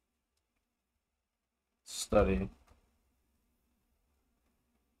study,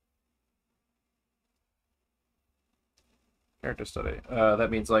 character study.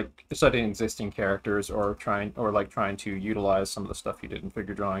 That means like studying existing characters or trying to utilize some of the stuff you did in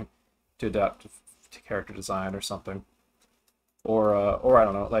figure drawing to adapt to character design or something. Or I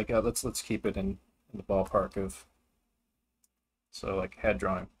don't know, like let's keep it in the ballpark of, so like head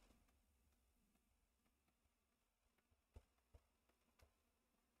drawing.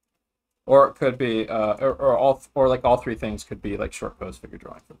 Or it could be or like all 3 things could be like short pose figure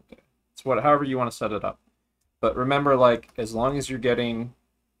drawing for the day. It's however you want to set it up. But remember, like, as long as you're getting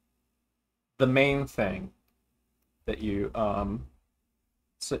the main thing that you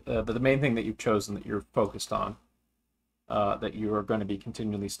the main thing that you've chosen, that you're focused on, that you are going to be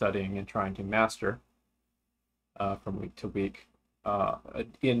continually studying and trying to master from week to week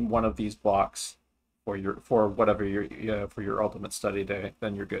in one of these blocks for your ultimate study day,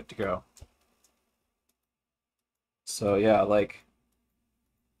 then you're good to go. So yeah, like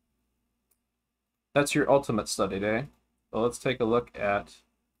that's your ultimate study day. So let's take a look at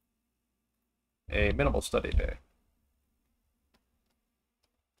a minimal study day.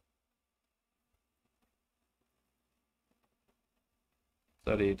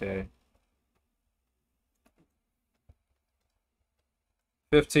 Study day.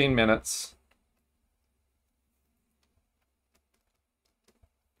 15 minutes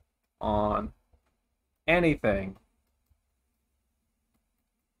on anything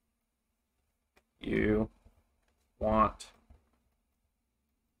you want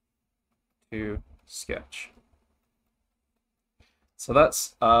to sketch. So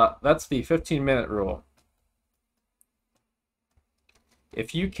that's the 15-minute rule.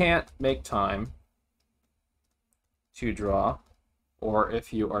 If you can't make time to draw, or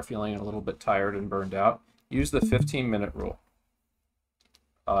if you are feeling a little bit tired and burned out, use the 15-minute rule.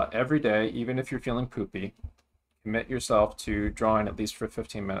 Every day, even if you're feeling poopy, commit yourself to drawing at least for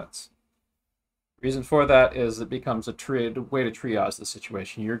 15 minutes. Reason for that is it becomes a way to triage the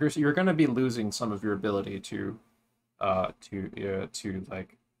situation. You're going to be losing some of your ability to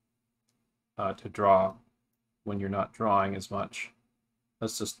draw when you're not drawing as much.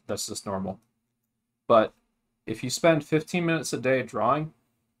 That's just normal. But if you spend 15 minutes a day drawing,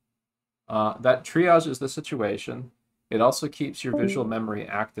 that triages the situation. It also keeps your visual memory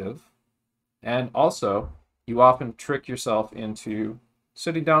active, and also you often trick yourself into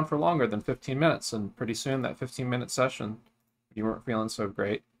sitting down for longer than 15 minutes, and pretty soon that 15-minute session, you weren't feeling so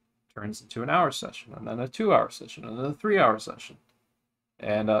great, turns into an hour session, and then a 2-hour session, and then a 3-hour session.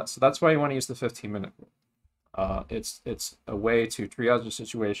 And so that's why you want to use the 15-minute rule. It's a way to triage a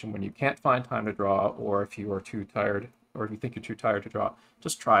situation when you can't find time to draw, or if you are too tired, or if you think you're too tired to draw.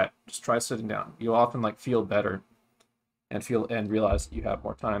 Just try it. Just try sitting down. You'll often feel better and realize that you have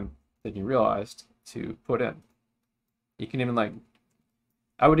more time than you realized to put in. You can even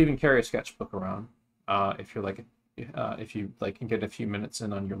I would even carry a sketchbook around if you're if you can get a few minutes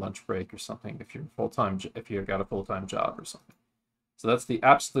in on your lunch break or something, if you've got a full-time job or something. So that's the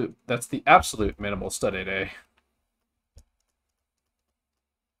absolute minimal study day.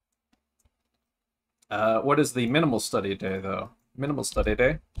 What is the minimal study day though? Minimal study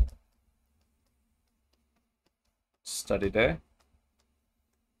day. Study day.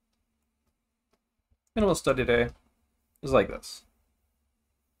 Minimal study day is like this.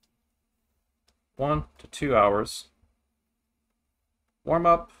 1 to 2 hours. Warm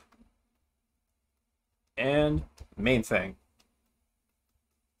up. And main thing.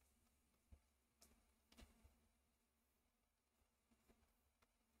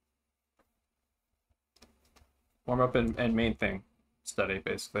 Warm up and main thing study,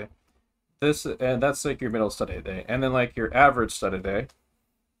 basically. And that's your middle study day. And then your average study day.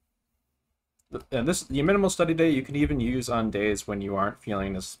 And your minimal study day you can even use on days when you aren't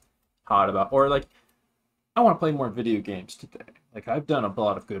feeling as hot about, or I want to play more video games today. I've done a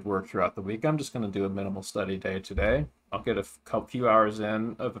lot of good work throughout the week. I'm just going to do a minimal study day today. I'll get a few hours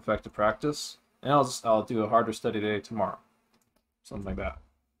in of effective practice, and I'll do a harder study day tomorrow. Something like that.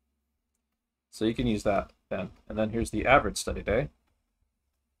 So you can use that then. And then here's the average study day.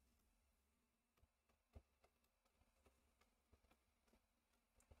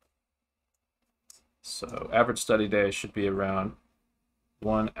 So average study day should be around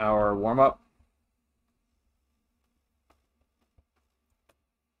 1 hour warm-up.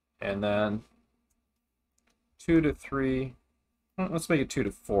 And then 2 to 3, let's make it 2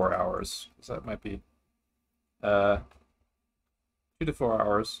 to 4 hours, because that might be 2 to 4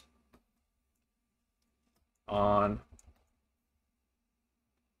 hours on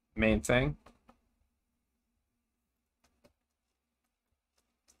main thing.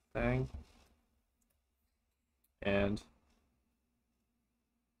 And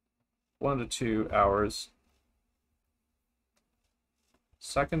 1 to 2 hours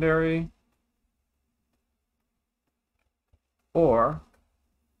secondary, or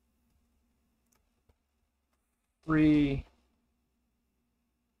free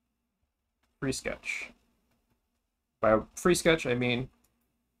sketch. By free sketch, I mean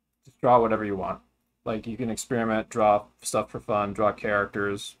just draw whatever you want. You can experiment, draw stuff for fun, draw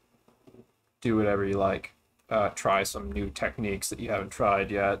characters, do whatever you like. Try some new techniques that you haven't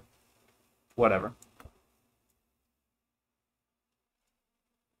tried yet. Whatever.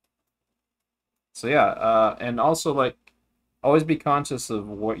 So yeah, and also always be conscious of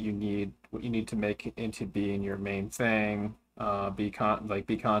what you need to make it into being your main thing. Be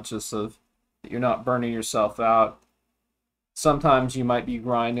conscious of that you're not burning yourself out. Sometimes you might be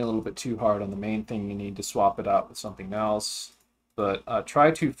grinding a little bit too hard on the main thing. You need to swap it out with something else. But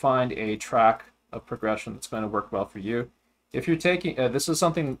try to find a track of progression that's going to work well for you. If you're taking this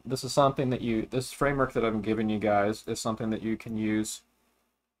framework that I'm giving you guys is something that you can use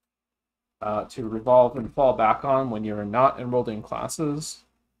to revolve and fall back on when you're not enrolled in classes,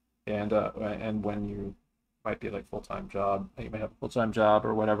 and when you might be full-time job, you might have a full-time job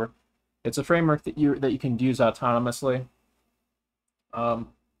or whatever. It's a framework that you can use autonomously, and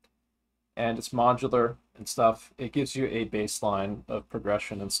it's modular and stuff. It gives you a baseline of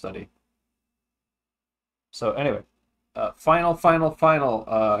progression and study. So anyway, final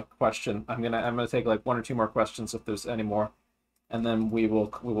question. I'm gonna take 1 or 2 more questions if there's any more, and then we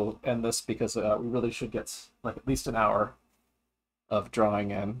will end this, because we really should get at least an hour of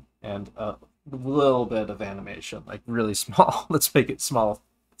drawing in, and a little bit of animation, like really small. Let's make it small,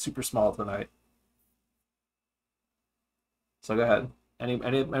 super small tonight. So go ahead.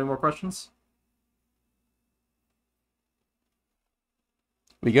 Any more questions?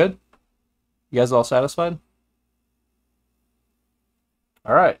 We good? You guys all satisfied?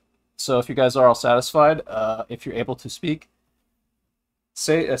 All right. So if you guys are all satisfied, if you're able to speak,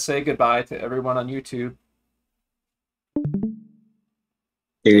 say goodbye to everyone on YouTube.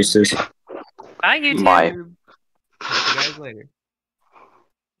 Seriously. Bye, YouTube. Bye. Catch you guys later.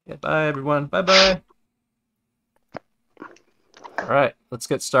 Yeah, bye everyone. Bye bye. All right, let's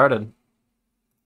get started.